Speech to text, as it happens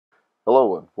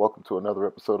Hello and welcome to another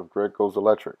episode of Greg Goes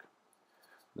Electric.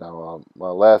 Now, my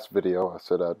last video, I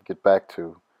said I'd get back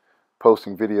to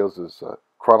posting videos as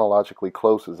chronologically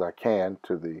close as I can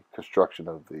to the construction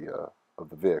of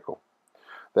the vehicle.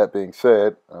 That being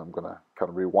said, I'm going to kind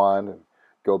of rewind and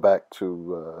go back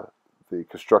to the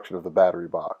construction of the battery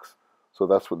box. So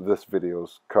that's what this video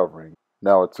is covering.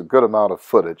 Now, it's a good amount of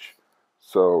footage,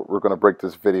 so we're going to break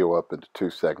this video up into two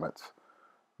segments.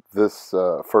 This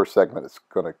first segment is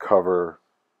going to cover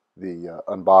the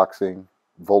unboxing,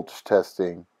 voltage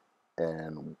testing,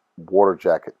 and water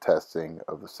jacket testing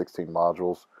of the 16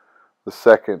 modules. The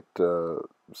second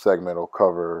segment will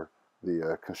cover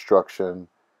the construction,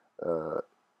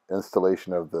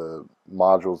 installation of the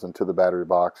modules into the battery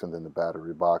box, and then the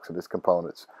battery box and its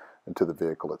components into the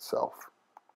vehicle itself.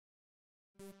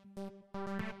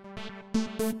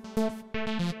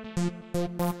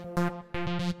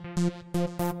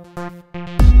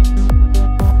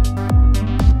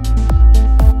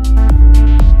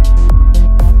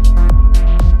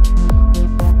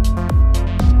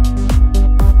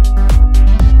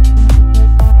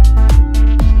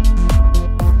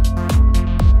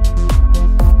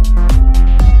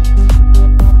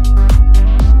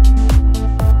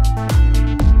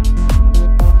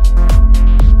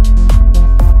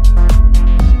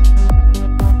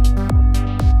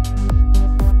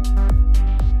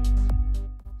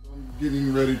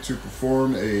 Getting ready to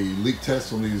perform a leak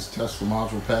test on these Tesla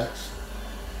module packs.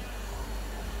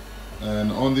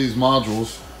 And on these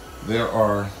modules, there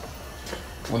are,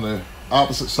 on the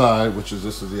opposite side, which is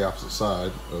this is the opposite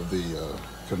side of the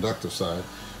conductive side,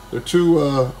 there are two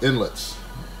inlets.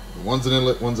 One's an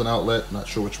inlet, one's an outlet. Not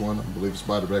sure which one. I believe it's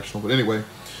bidirectional. But anyway,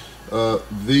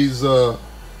 these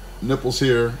nipples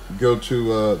here go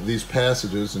to these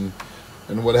passages, and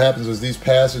what happens is these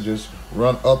passages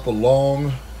run up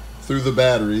along through the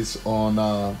batteries on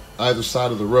either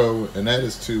side of the row, and that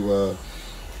is to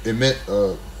emit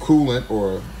coolant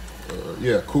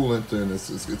coolant, and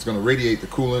it's going to radiate the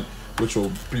coolant, which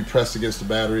will be pressed against the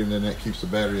battery, and then that keeps the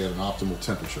battery at an optimal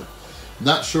temperature.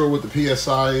 Not sure what the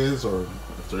PSI is, or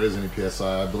if there is any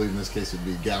PSI. I believe in this case it'd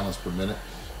be gallons per minute.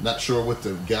 Not sure what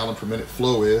the gallon per minute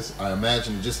flow is. I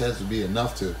imagine it just has to be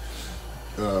enough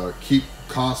to keep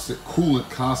constant coolant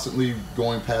constantly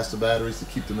going past the batteries to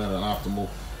keep them at an optimal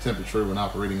temperature when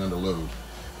operating under load.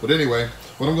 But anyway,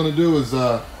 what I'm going to do is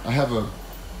I have a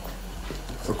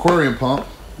aquarium pump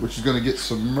which is going to get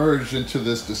submerged into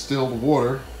this distilled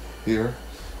water here,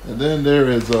 and then there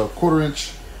is a 1/4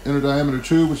 inch inner diameter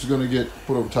tube which is going to get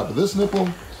put over top of this nipple,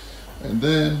 and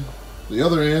then the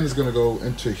other end is going to go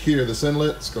into here, this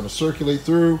inlet. It's going to circulate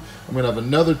through. I'm going to have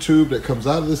another tube that comes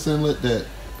out of this inlet that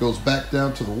goes back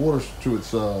down to the water, to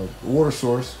its water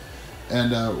source.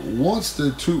 And once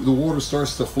the water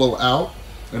starts to flow out,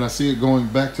 and I see it going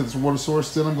back to this water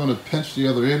source, then I'm going to pinch the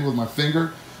other end with my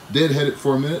finger, deadhead it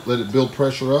for a minute, let it build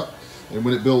pressure up. And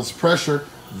when it builds pressure,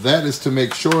 that is to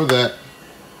make sure that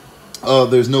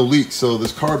there's no leaks. So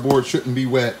this cardboard shouldn't be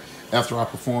wet after I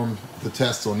perform the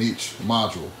test on each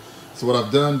module. So what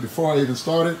I've done before I even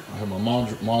started, I have my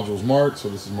modules marked. So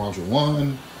this is module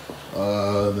 1,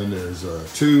 then there's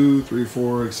 2, 3,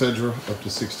 4, etc. up to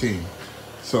 16.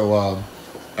 So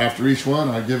after each one,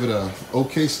 I give it a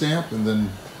OK stamp, and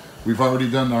then we've already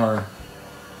done our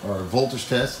voltage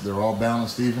test. They're all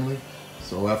balanced evenly.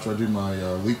 So after I do my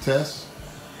leak test,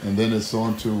 and then it's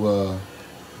on to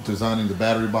designing the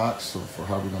battery box for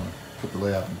how we're going to put the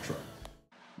layout in the truck.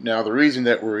 Now, the reason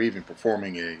that we're even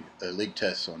performing a leak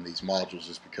test on these modules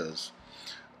is because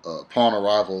upon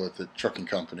arrival at the trucking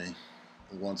company,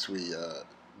 once we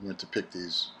went to pick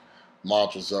these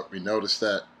modules up, we noticed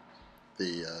that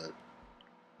the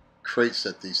crates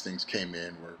that these things came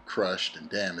in were crushed and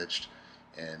damaged,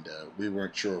 and we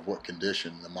weren't sure of what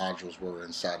condition the modules were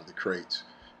inside of the crates.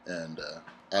 And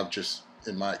I've just,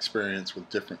 in my experience with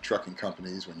different trucking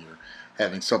companies, when you're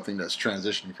having something that's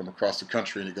transitioning from across the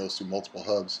country and it goes through multiple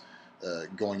hubs,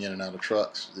 going in and out of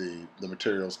trucks, the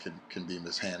materials can be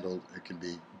mishandled. It can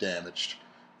be damaged,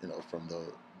 from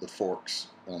the forks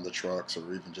on the trucks,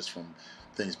 or even just from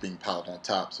things being piled on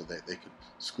top, so that they could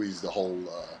squeeze the whole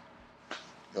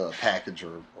package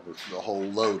or the whole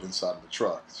load inside of the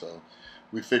truck. So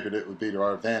we figured it would be to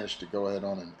our advantage to go ahead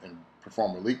on and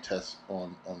perform a leak test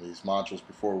on these modules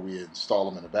before we install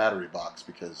them in a battery box,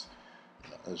 because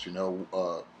as you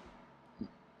know,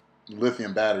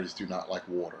 lithium batteries do not like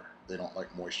water. They don't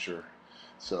like moisture.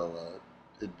 So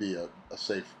it'd be a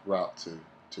safe route to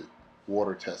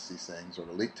water test these things, or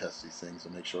to leak test these things,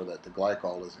 and make sure that the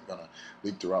glycol isn't going to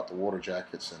leak throughout the water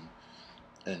jackets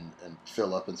and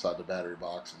fill up inside the battery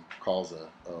box and cause a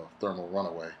thermal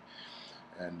runaway.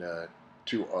 And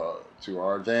to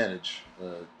our advantage,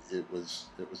 it was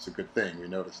a good thing. We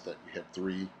noticed that we had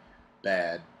 3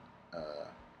 bad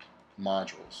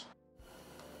modules.